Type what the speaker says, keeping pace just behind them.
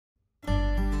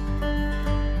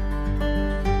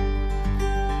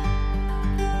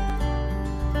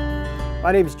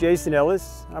My name is Jason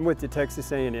Ellis. I'm with the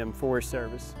Texas A&M Forest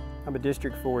Service. I'm a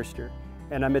district forester,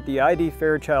 and I'm at the I.D.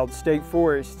 Fairchild State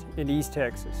Forest in East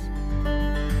Texas.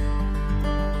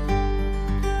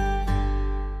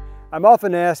 I'm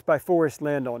often asked by forest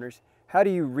landowners, how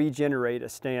do you regenerate a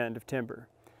stand of timber?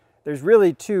 There's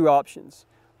really two options.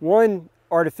 One,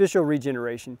 artificial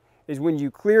regeneration, is when you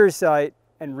clear a site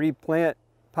and replant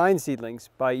pine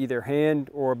seedlings by either hand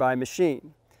or by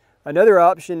machine. Another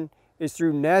option is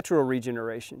through natural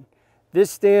regeneration.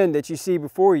 This stand that you see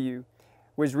before you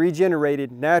was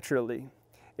regenerated naturally.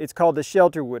 It's called the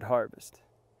Shelterwood harvest.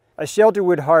 A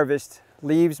Shelterwood harvest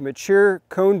leaves mature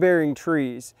cone-bearing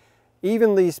trees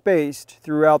evenly spaced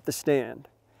throughout the stand.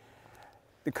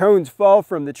 The cones fall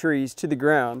from the trees to the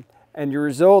ground, and your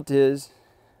result is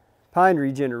pine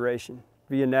regeneration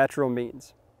via natural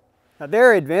means. Now,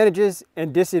 there are advantages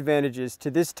and disadvantages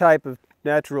to this type of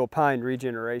natural pine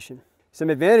regeneration. Some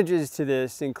advantages to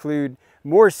this include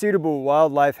more suitable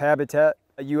wildlife habitat.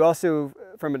 You also,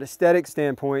 from an aesthetic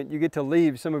standpoint, you get to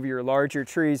leave some of your larger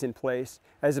trees in place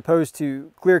as opposed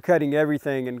to clear cutting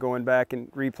everything and going back and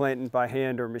replanting by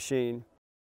hand or machine.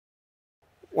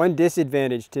 One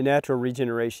disadvantage to natural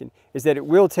regeneration is that it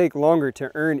will take longer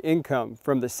to earn income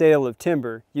from the sale of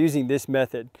timber using this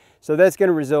method. So that's going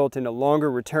to result in a longer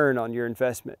return on your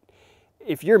investment.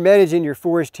 If you're managing your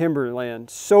forest timberland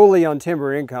solely on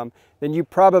timber income, then you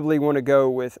probably want to go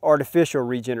with artificial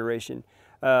regeneration,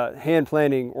 hand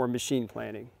planting or machine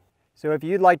planting. So if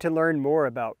you'd like to learn more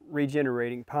about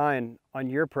regenerating pine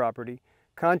on your property,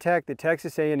 contact the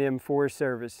Texas A&M Forest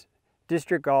Service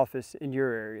district office in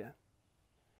your area.